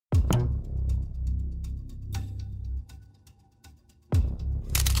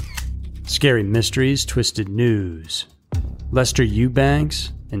Scary Mysteries, Twisted News, Lester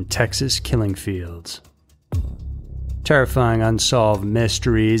Eubanks, and Texas Killing Fields. Terrifying unsolved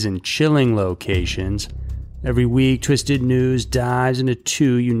mysteries and chilling locations. Every week, Twisted News dives into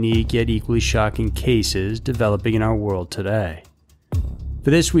two unique yet equally shocking cases developing in our world today.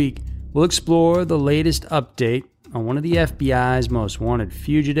 For this week, we'll explore the latest update on one of the FBI's most wanted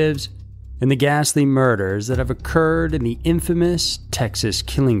fugitives and the ghastly murders that have occurred in the infamous Texas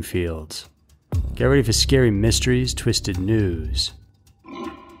Killing Fields. Get ready for Scary Mysteries, Twisted News.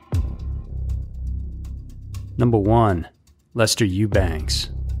 Number 1. Lester Eubanks.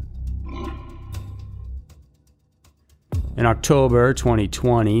 In October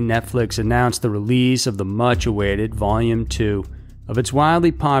 2020, Netflix announced the release of the much-awaited Volume 2 of its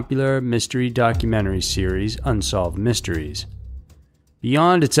wildly popular mystery documentary series, Unsolved Mysteries.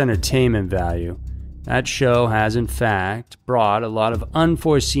 Beyond its entertainment value, that show has in fact brought a lot of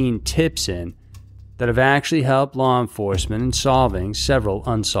unforeseen tips in that have actually helped law enforcement in solving several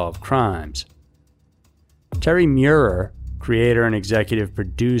unsolved crimes. Terry Murer, creator and executive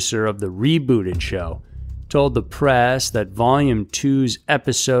producer of the rebooted show, told the press that Volume 2's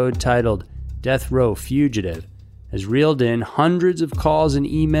episode titled Death Row Fugitive has reeled in hundreds of calls and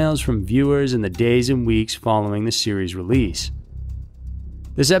emails from viewers in the days and weeks following the series' release.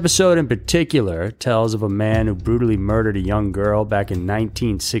 This episode in particular tells of a man who brutally murdered a young girl back in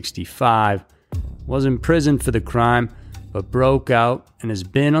 1965, was imprisoned for the crime, but broke out and has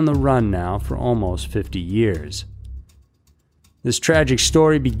been on the run now for almost 50 years. This tragic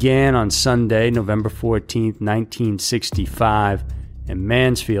story began on Sunday, November 14, 1965, in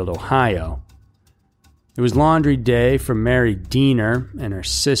Mansfield, Ohio. It was laundry day for Mary Diener and her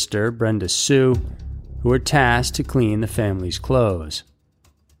sister, Brenda Sue, who were tasked to clean the family's clothes.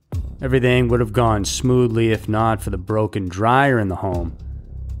 Everything would have gone smoothly if not for the broken dryer in the home.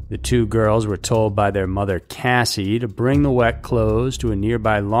 The two girls were told by their mother, Cassie, to bring the wet clothes to a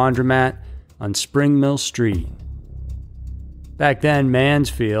nearby laundromat on Spring Mill Street. Back then,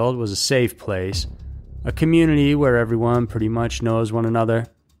 Mansfield was a safe place, a community where everyone pretty much knows one another.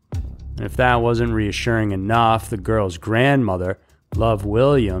 And if that wasn't reassuring enough, the girl's grandmother, Love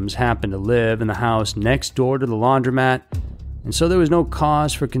Williams, happened to live in the house next door to the laundromat, and so there was no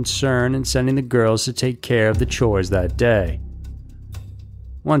cause for concern in sending the girls to take care of the chores that day.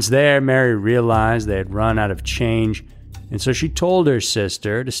 Once there, Mary realized they had run out of change, and so she told her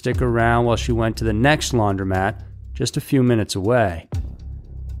sister to stick around while she went to the next laundromat just a few minutes away.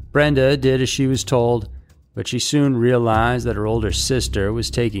 Brenda did as she was told, but she soon realized that her older sister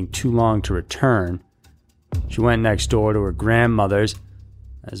was taking too long to return. She went next door to her grandmother's.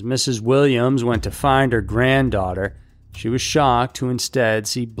 As Mrs. Williams went to find her granddaughter, she was shocked to instead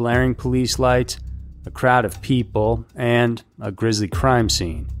see blaring police lights, a crowd of people, and a grisly crime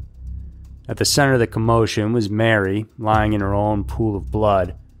scene. At the center of the commotion was Mary, lying in her own pool of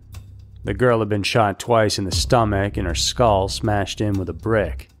blood. The girl had been shot twice in the stomach and her skull smashed in with a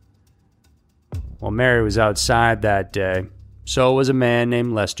brick. While Mary was outside that day, so was a man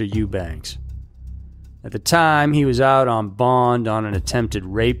named Lester Eubanks. At the time, he was out on bond on an attempted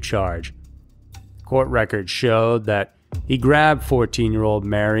rape charge. Court records showed that he grabbed 14-year-old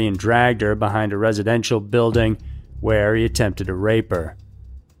Mary and dragged her behind a residential building where he attempted to rape her.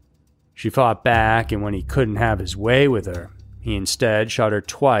 She fought back, and when he couldn't have his way with her, he instead shot her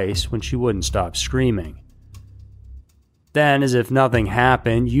twice when she wouldn't stop screaming. Then, as if nothing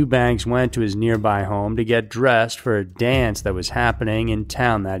happened, Eubanks went to his nearby home to get dressed for a dance that was happening in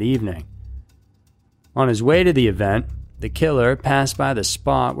town that evening. On his way to the event, the killer passed by the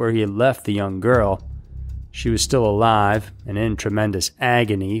spot where he had left the young girl. She was still alive and in tremendous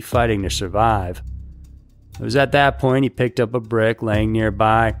agony, fighting to survive. It was at that point he picked up a brick laying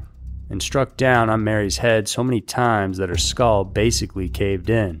nearby and struck down on Mary's head so many times that her skull basically caved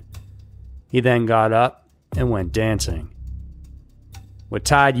in. He then got up and went dancing. What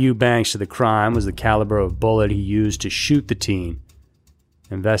tied Eubanks to the crime was the caliber of bullet he used to shoot the teen.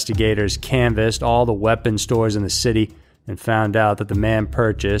 Investigators canvassed all the weapon stores in the city and found out that the man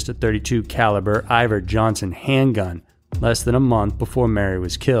purchased a .32 caliber Iver Johnson handgun less than a month before Mary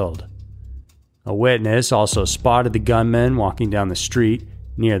was killed. A witness also spotted the gunman walking down the street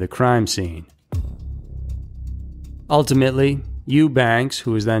near the crime scene. Ultimately, Eubanks,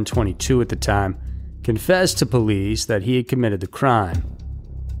 who was then 22 at the time, confessed to police that he had committed the crime.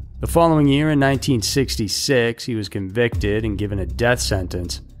 The following year, in 1966, he was convicted and given a death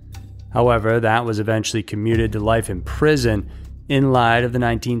sentence. However, that was eventually commuted to life in prison in light of the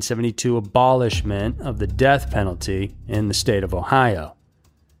 1972 abolishment of the death penalty in the state of Ohio.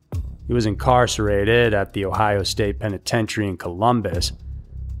 He was incarcerated at the Ohio State Penitentiary in Columbus.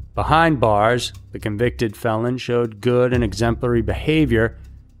 Behind bars, the convicted felon showed good and exemplary behavior,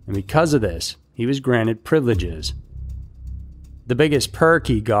 and because of this, he was granted privileges. The biggest perk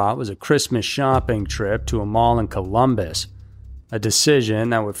he got was a Christmas shopping trip to a mall in Columbus, a decision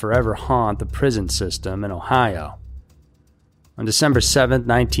that would forever haunt the prison system in Ohio. On December 7,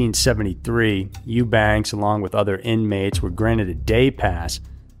 1973, Eubanks, along with other inmates, were granted a day pass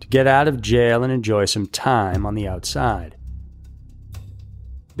to get out of jail and enjoy some time on the outside.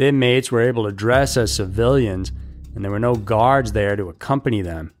 The inmates were able to dress as civilians, and there were no guards there to accompany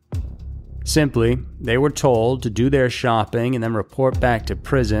them. Simply, they were told to do their shopping and then report back to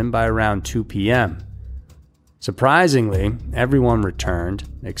prison by around 2 p.m. Surprisingly, everyone returned,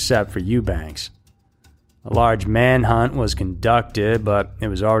 except for Eubanks. A large manhunt was conducted, but it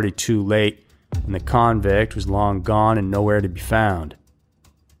was already too late, and the convict was long gone and nowhere to be found.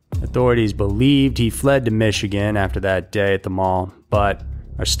 Authorities believed he fled to Michigan after that day at the mall, but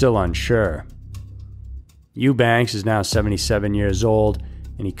are still unsure. Eubanks is now 77 years old,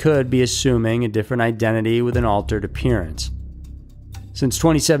 and he could be assuming a different identity with an altered appearance. Since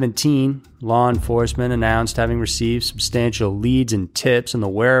 2017, law enforcement announced having received substantial leads and tips on the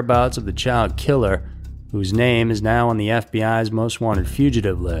whereabouts of the child killer, whose name is now on the FBI's most wanted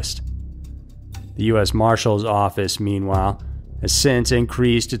fugitive list. The U.S. Marshal's Office, meanwhile, has since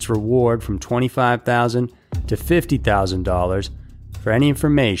increased its reward from $25,000 to $50,000 for any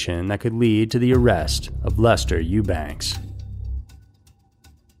information that could lead to the arrest of Lester Eubanks.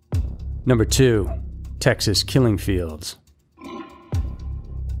 Number 2. Texas killing fields.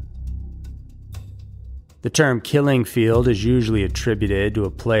 The term killing field is usually attributed to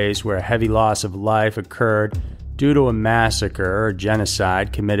a place where a heavy loss of life occurred due to a massacre or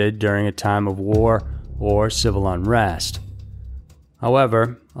genocide committed during a time of war or civil unrest.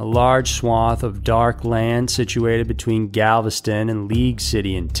 However, a large swath of dark land situated between Galveston and League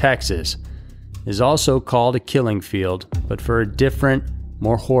City in Texas is also called a killing field, but for a different,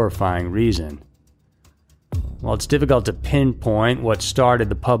 more horrifying reason. While it's difficult to pinpoint what started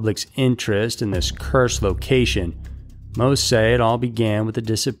the public's interest in this cursed location, most say it all began with the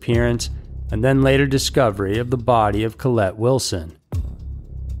disappearance and then later discovery of the body of Colette Wilson.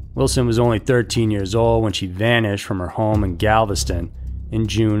 Wilson was only 13 years old when she vanished from her home in Galveston in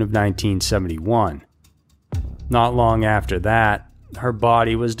June of 1971. Not long after that, her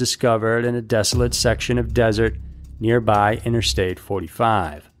body was discovered in a desolate section of desert nearby Interstate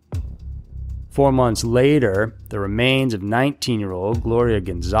 45. 4 months later, the remains of 19-year-old Gloria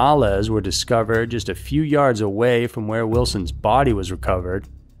Gonzalez were discovered just a few yards away from where Wilson's body was recovered.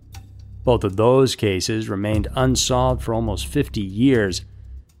 Both of those cases remained unsolved for almost 50 years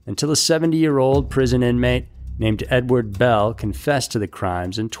until a 70-year-old prison inmate named Edward Bell confessed to the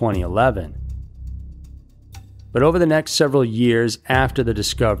crimes in 2011. But over the next several years after the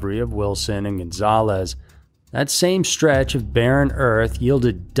discovery of Wilson and Gonzalez, that same stretch of barren earth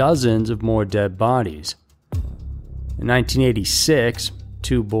yielded dozens of more dead bodies. In 1986,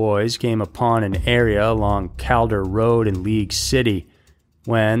 2 boys came upon an area along Calder Road in League City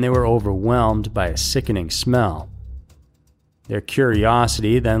when they were overwhelmed by a sickening smell. Their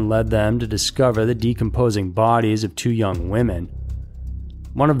curiosity then led them to discover the decomposing bodies of 2 young women.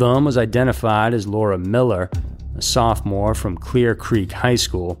 One of them was identified as Laura Miller, a sophomore from Clear Creek High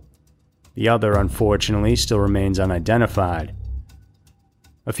School. The other, unfortunately, still remains unidentified.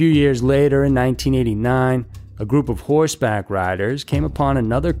 A few years later, in 1989, a group of horseback riders came upon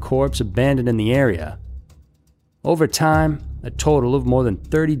another corpse abandoned in the area. Over time, a total of more than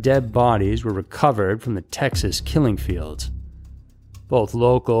 30 dead bodies were recovered from the Texas killing fields. Both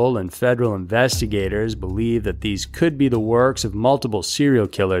local and federal investigators believe that these could be the works of multiple serial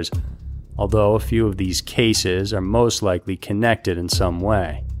killers, although a few of these cases are most likely connected in some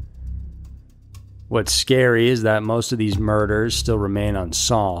way. What's scary is that most of these murders still remain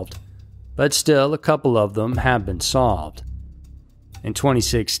unsolved, but still a couple of them have been solved. In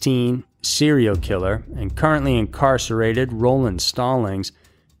 2016, serial killer and currently incarcerated Roland Stallings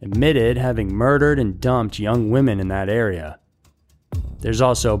admitted having murdered and dumped young women in that area. There's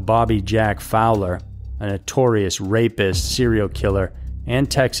also Bobby Jack Fowler, a notorious rapist, serial killer,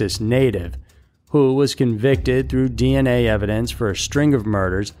 and Texas native, who was convicted through DNA evidence for a string of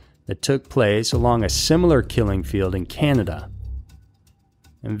murders that took place along a similar killing field in Canada.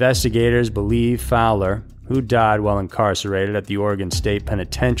 Investigators believe Fowler, who died while incarcerated at the Oregon State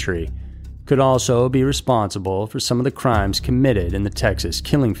Penitentiary, could also be responsible for some of the crimes committed in the Texas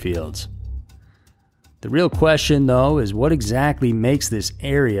killing fields. The real question, though, is what exactly makes this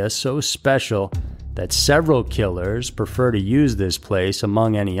area so special that several killers prefer to use this place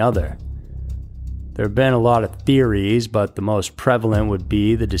among any other? There have been a lot of theories, but the most prevalent would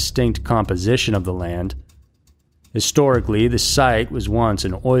be the distinct composition of the land. Historically, the site was once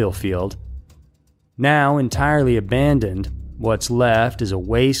an oil field. Now entirely abandoned, what's left is a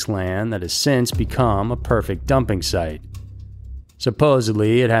wasteland that has since become a perfect dumping site.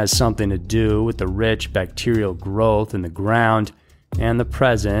 Supposedly, it has something to do with the rich bacterial growth in the ground and the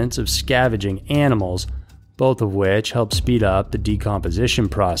presence of scavenging animals, both of which help speed up the decomposition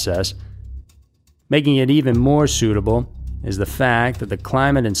process. Making it even more suitable is the fact that the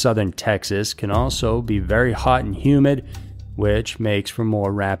climate in southern Texas can also be very hot and humid, which makes for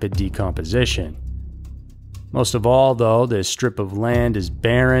more rapid decomposition. Most of all, though, this strip of land is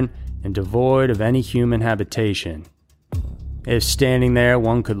barren and devoid of any human habitation. If standing there,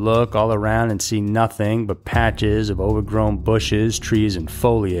 one could look all around and see nothing but patches of overgrown bushes, trees, and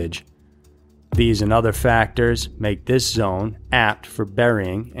foliage. These and other factors make this zone apt for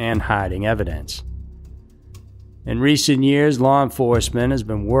burying and hiding evidence. In recent years, law enforcement has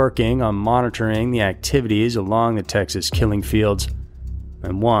been working on monitoring the activities along the Texas killing fields,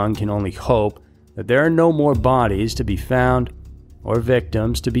 and one can only hope that there are no more bodies to be found or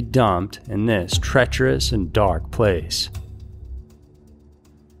victims to be dumped in this treacherous and dark place.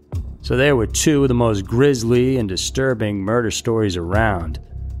 So there were two of the most grisly and disturbing murder stories around.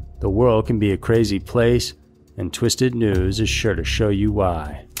 The world can be a crazy place, and Twisted News is sure to show you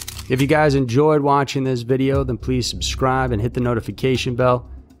why. If you guys enjoyed watching this video, then please subscribe and hit the notification bell,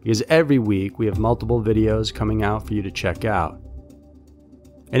 because every week we have multiple videos coming out for you to check out.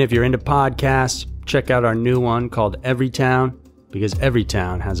 And if you're into podcasts, check out our new one called Everytown, because every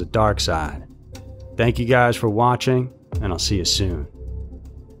town has a dark side. Thank you guys for watching, and I'll see you soon.